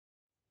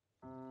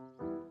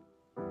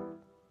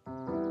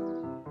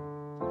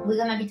we're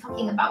going to be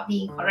talking about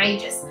being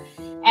courageous.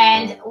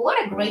 And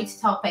what a great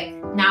topic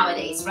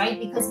nowadays, right?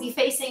 Because we're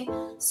facing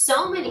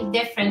so many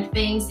different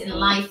things in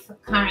life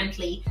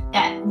currently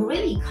that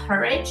really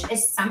courage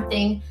is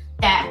something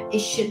that it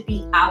should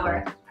be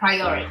our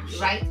priority,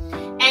 right?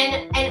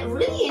 And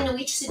really in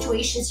which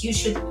situations you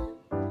should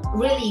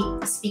really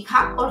speak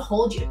up or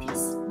hold your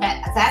peace.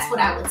 That's what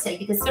I would say,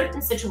 because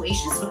certain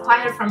situations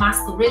require from us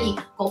to really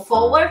go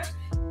forward,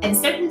 and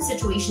certain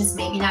situations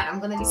maybe not.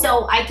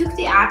 So I took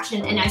the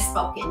action and I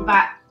spoke in,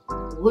 but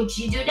would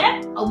you do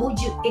that, or would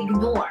you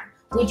ignore?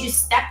 Would you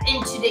step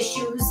into the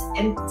shoes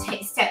and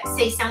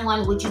say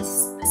someone, would you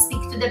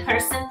speak to the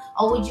person,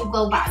 or would you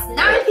go back?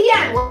 9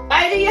 p.m.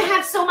 Why do you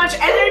have so much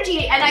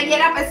energy and I get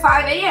up at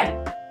 5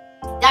 a.m.?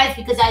 Guys,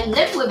 because I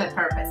live with a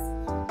purpose.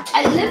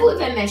 I live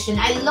with a mission.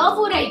 I love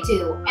what I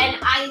do, and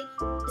I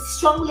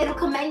strongly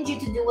recommend you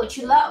to do what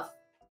you love.